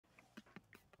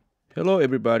Hello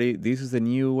everybody, this is the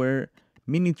newer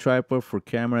mini tripod for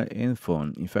camera and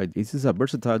phone. In fact, this is a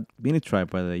versatile mini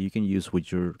tripod that you can use with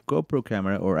your GoPro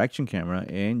camera or action camera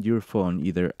and your phone,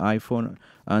 either iPhone,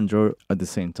 Android at the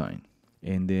same time.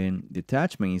 And then the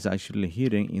attachment is actually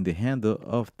hidden in the handle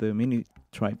of the mini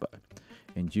tripod.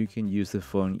 And you can use the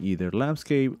phone either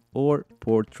landscape or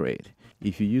portrait.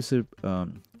 If you use a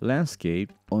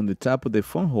landscape, on the top of the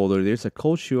phone holder, there's a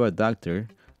cold shoe adapter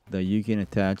that you can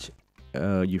attach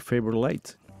your favorite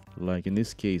light. Like in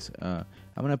this case, I'm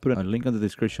gonna put a link on the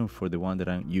description for the one that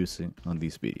I'm using on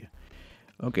this video.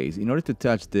 Okay, so in order to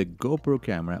attach the GoPro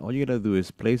camera, all you gotta do is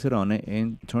place it on it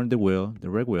and turn the wheel, the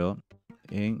red wheel,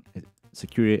 and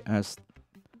secure it as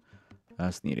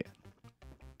needed.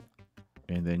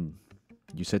 And then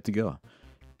you're set to go.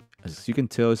 As you can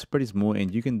tell, it's pretty smooth,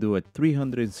 and you can do a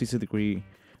 360-degree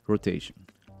rotation.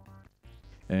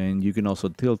 And you can also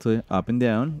tilt it up and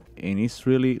down, and it's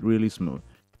really smooth.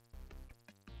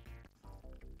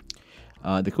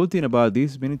 The cool thing about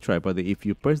this mini tripod, if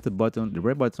you press the button, the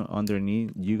red button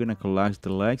underneath, you're gonna collapse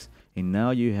the legs, and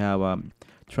now you have a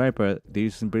tripod that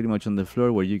is pretty much on the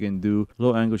floor where you can do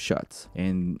low angle shots.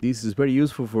 And this is very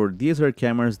useful for DSLR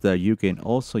cameras that you can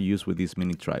also use with this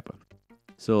mini tripod.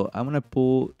 So I'm gonna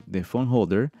pull the phone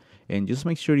holder and just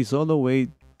make sure it's all the way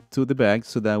to the back,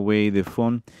 so that way the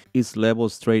phone is level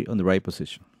straight on the right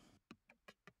position.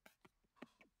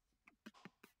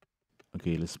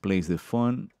 Okay, let's place the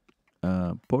phone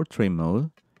portrait mode,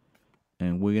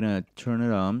 and we're gonna turn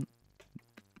it on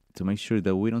to make sure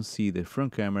that we don't see the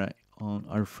front camera on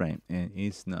our frame, and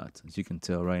it's not, as you can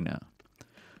tell right now.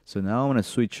 So now I'm gonna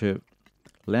switch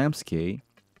landscape,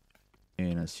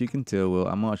 and as you can tell, well,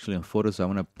 I'm actually on photo, so I'm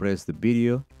gonna press the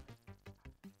video.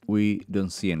 We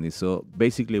don't see any, so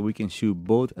basically we can shoot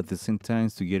both at the same time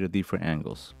to get at different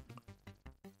angles.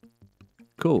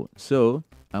 Cool. So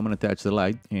I'm gonna attach the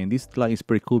light, and this light is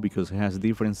pretty cool because it has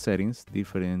different settings,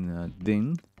 different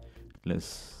dim, let's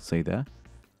say that,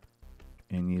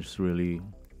 and it's really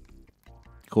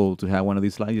cool to have one of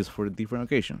these lights for different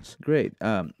occasions. Great.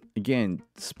 Again,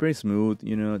 it's pretty smooth,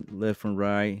 you know, left and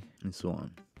right and so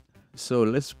on. So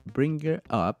let's bring it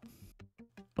up.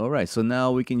 Alright, so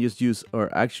now we can just use our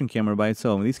action camera by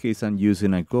itself. In this case, I'm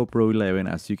using a GoPro 11,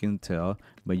 as you can tell,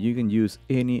 but you can use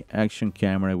any action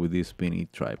camera with this mini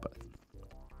tripod.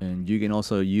 And you can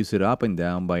also use it up and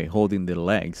down by holding the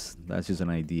legs. That's just an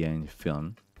idea in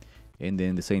film. And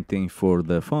then the same thing for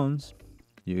the phones.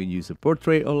 You can use a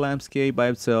portrait or landscape by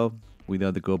itself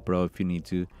without the GoPro if you need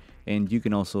to. And you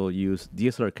can also use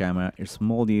DSLR camera, or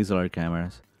small DSLR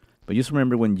cameras. But just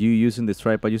remember, when you're using the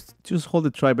tripod, just hold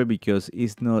the tripod because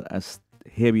it's not as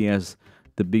heavy as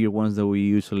the bigger ones that we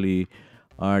usually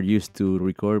are used to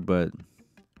record, but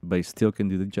it still can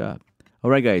do the job.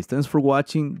 Alright guys, thanks for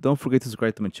watching. Don't forget to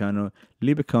subscribe to my channel.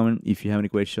 Leave a comment if you have any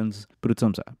questions. Put a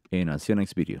thumbs up, and I'll see you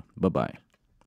next video. Bye bye.